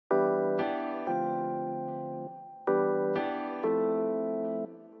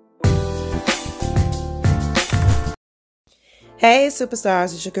Hey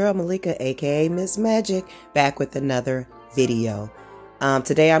superstars, it's your girl Malika, aka Miss Magic, back with another video.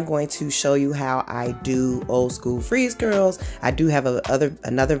 Today I'm going to show you how I do old school freeze curls. I do have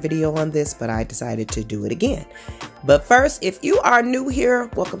another video on this, but I decided to do it again. But first, if you are new here,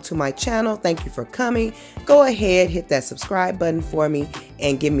 welcome to my channel. Thank you for coming. Go ahead, hit that subscribe button for me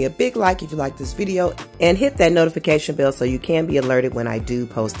and give me a big like if you like this video, and hit that notification bell so you can be alerted when I do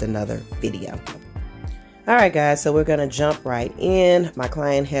post another video. Alright guys, so we're going to jump right in. My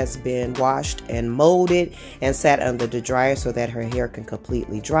client has been washed and molded and sat under the dryer so that her hair can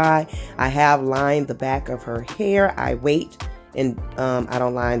completely dry. I have lined the back of her hair. I wait and I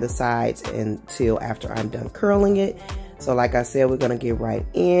don't line the sides until after I'm done curling it. So like I said, we're going to get right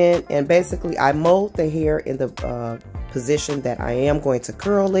in, and basically I mold the hair in the position that I am going to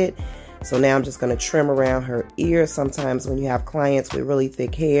curl it. So now I'm just going to trim around her ears. Sometimes when you have clients with really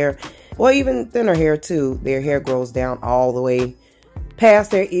thick hair, or even thinner hair too, their hair grows down all the way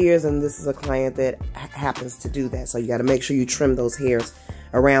past their ears, and this is a client that happens to do that. So you got to make sure you trim those hairs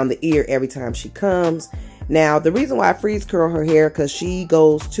around the ear every time she comes. Now, the reason why I freeze curl her hair, because she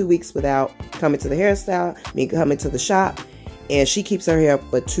goes 2 weeks without coming to the coming to the shop, and she keeps her hair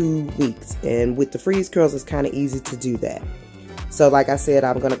for 2 weeks. And with the freeze curls, it's kind of easy to do that. So like I said,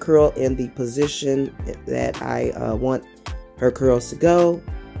 I'm going to curl in the position that I want her curls to go.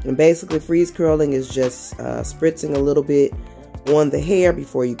 And basically freeze curling is just spritzing a little bit on the hair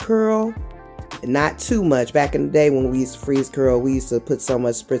before you curl. And not too much. Back in the day when we used to freeze curl, we used to put so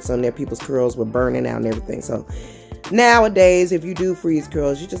much spritz on there, people's curls were burning out and everything. So nowadays, if you do freeze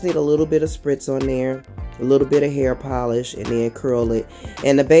curls, you just need a little bit of spritz on there, a little bit of hair polish, and then curl it.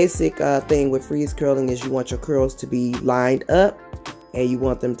 And the basic thing with freeze curling is you want your curls to be lined up, and you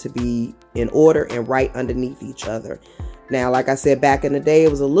want them to be in order and right underneath each other. Now, like I said, back in the day, it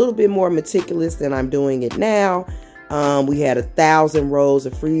was a little bit more meticulous than I'm doing it now. We had 1,000 rows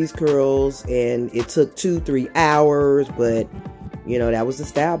of freeze curls, and it took 2-3 hours, but you know, that was the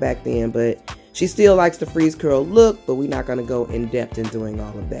style back then. But she still likes the freeze curl look, but we're not going to go in depth in doing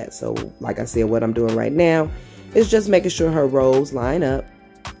all of that. So like I said, what I'm doing right now is just making sure her rows line up,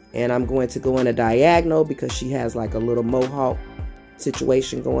 and I'm going to go in a diagonal because she has like a little mohawk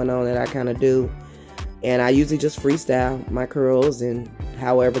situation going on that I kind of do. And I usually just freestyle my curls, and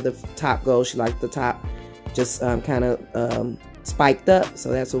however the top goes, she likes the top just kind of spiked up.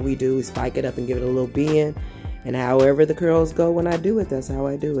 So that's what we do. We spike it up and give it a little bend. And however the curls go when I do it, that's how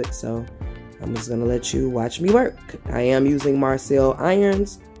I do it. So I'm just going to let you watch me work. I am using Marcel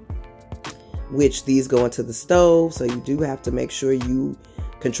irons, which these go into the stove. So you do have to make sure you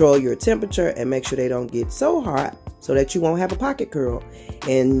control your temperature and make sure they don't get so hot so that you won't have a pocket curl.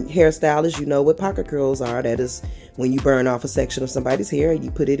 And hairstylists, you know what pocket curls are. That is when you burn off a section of somebody's hair and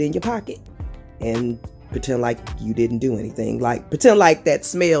you put it in your pocket and pretend like you didn't do anything. Like pretend like that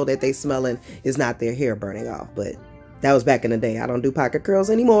smell that they smelling is not their hair burning off. But that was back in the day. I don't do pocket curls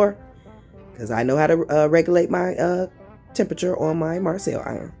anymore because I know how to regulate my temperature on my Marcel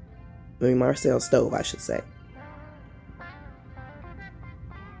iron. I mean Marcel stove, I should say.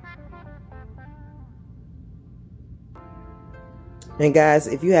 And guys,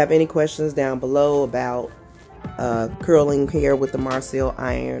 if you have any questions down below about curling hair with the Marcel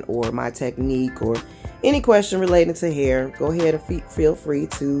iron, or my technique, or any question relating to hair, go ahead and feel free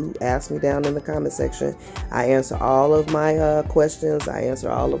to ask me down in the comment section. I answer all of my questions. I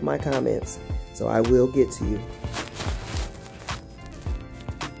answer all of my comments. So I will get to you.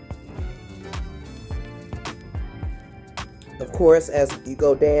 Of course, as you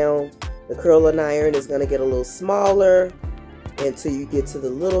go down, the curling iron is going to get a little smaller until you get to the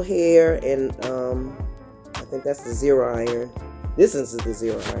little hair, and I think that's the 0 iron. This is the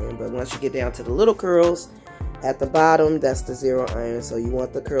 0 iron, but once you get down to the little curls at the bottom, that's the 0 iron. So you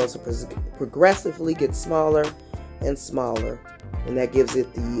want the curls to progressively get smaller and smaller, and that gives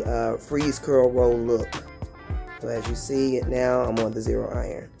it the freeze curl roll look. So as you see it now, I'm on the 0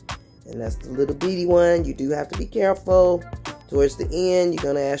 iron, and that's the little beady one. You do have to be careful. Towards the end, you're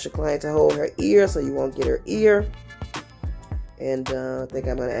going to ask your client to hold her ear so you won't get her ear. And I think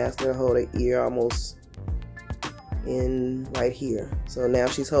I'm going to ask her to hold her ear almost in right here. So now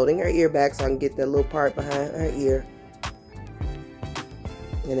she's holding her ear back so I can get that little part behind her ear.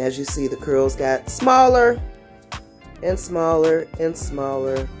 And as you see, the curls got smaller and smaller and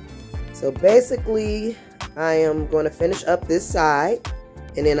smaller. So basically, I am going to finish up this side,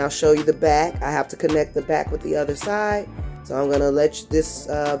 and then I'll show you the back. I have to connect the back with the other side. So I'm going to let this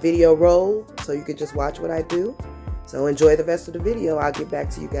video roll so you can just watch what I do. So enjoy the rest of the video. I'll get back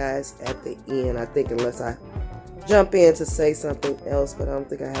to you guys at the end, I think, unless I jump in to say something else, but I don't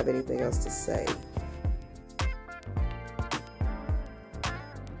think I have anything else to say.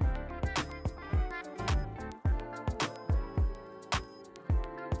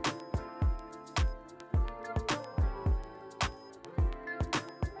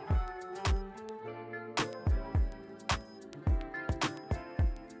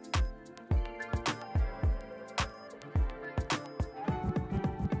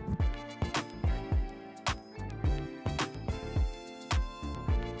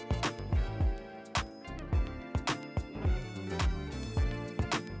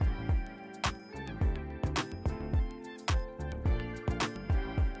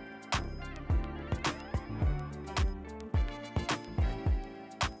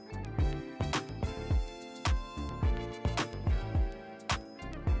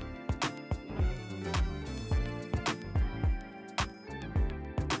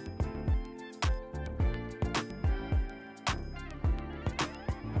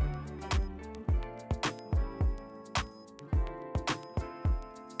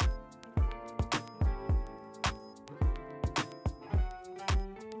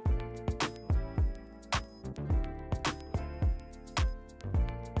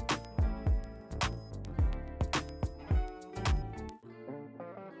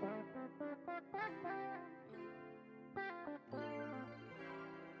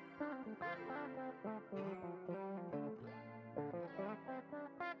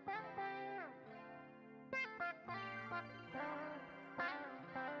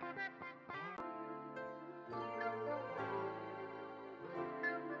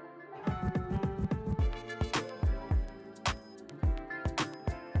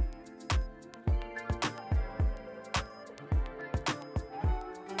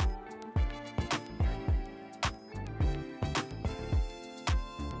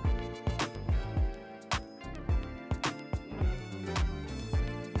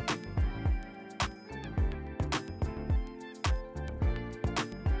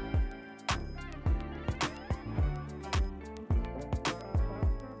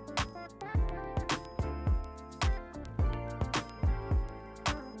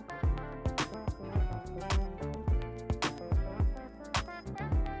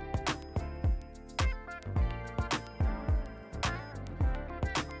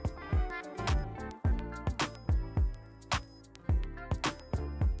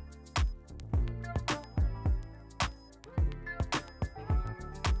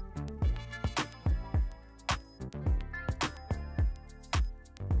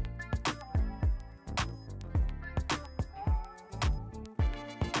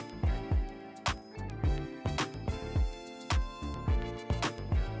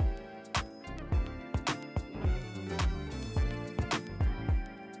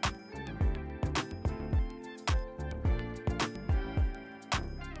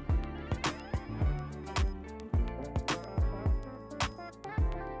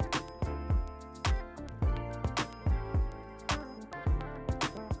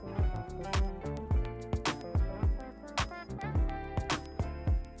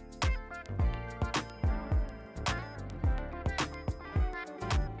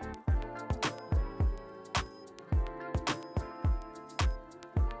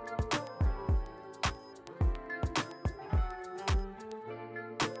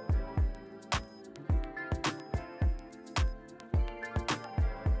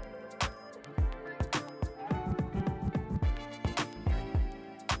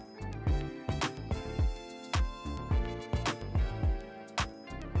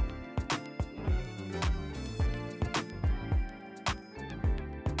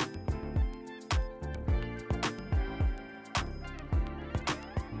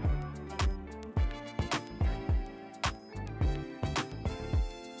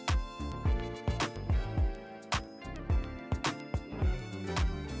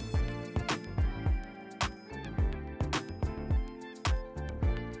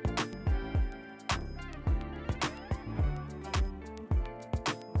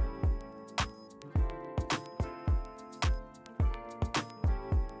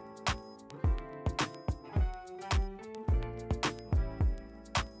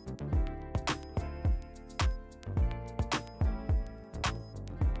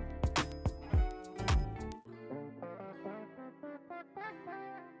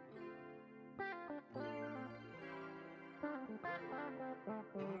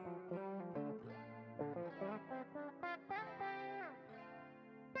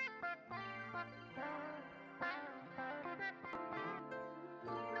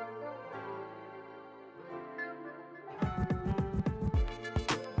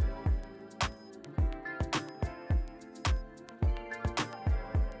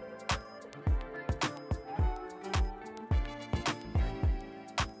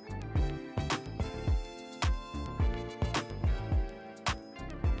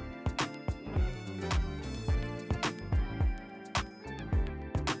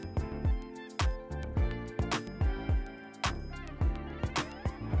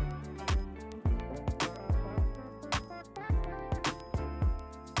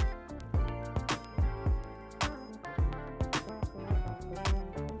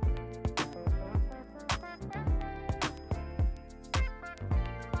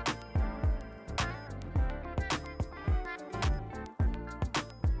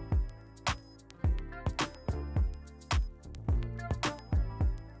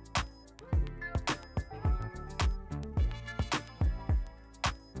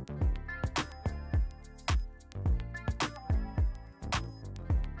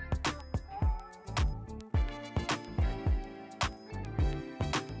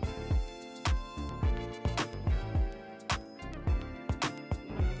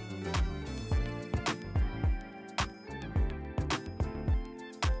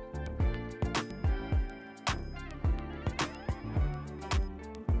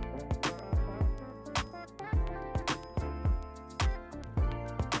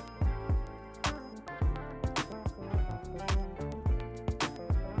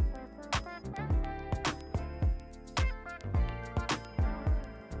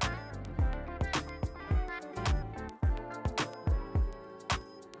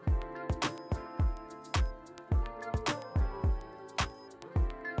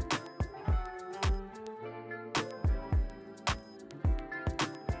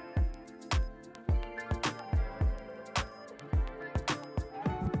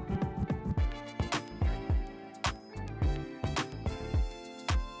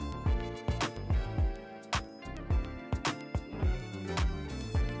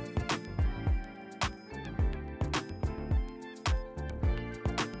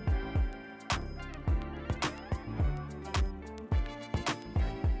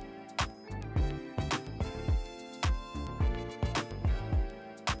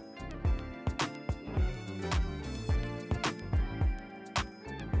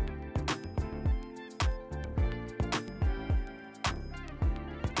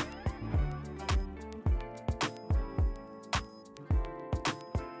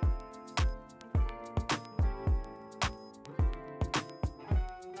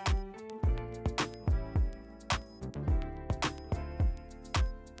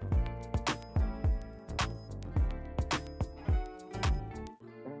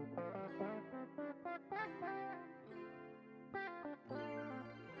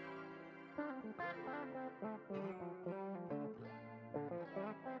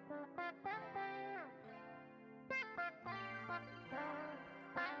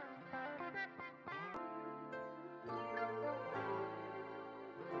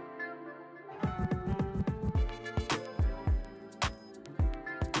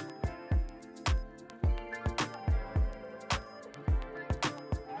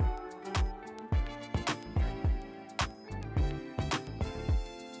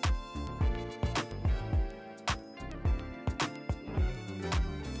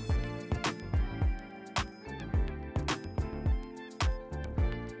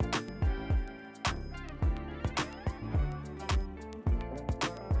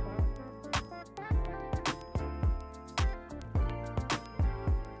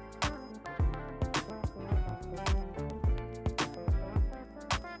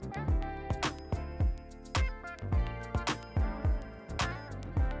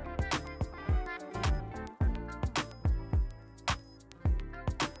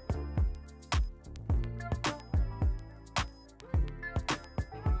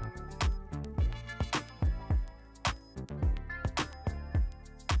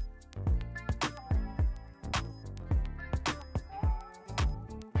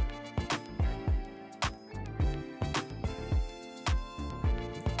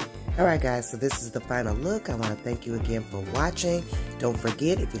 Alright guys, so this is the final look. I want to thank you again for watching. Don't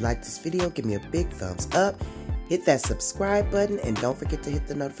forget, if you like this video, give me a big thumbs up. Hit that subscribe button and don't forget to hit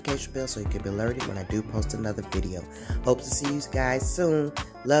the notification bell so you can be alerted when I do post another video. Hope to see you guys soon.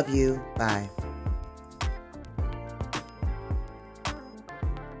 Love you. Bye.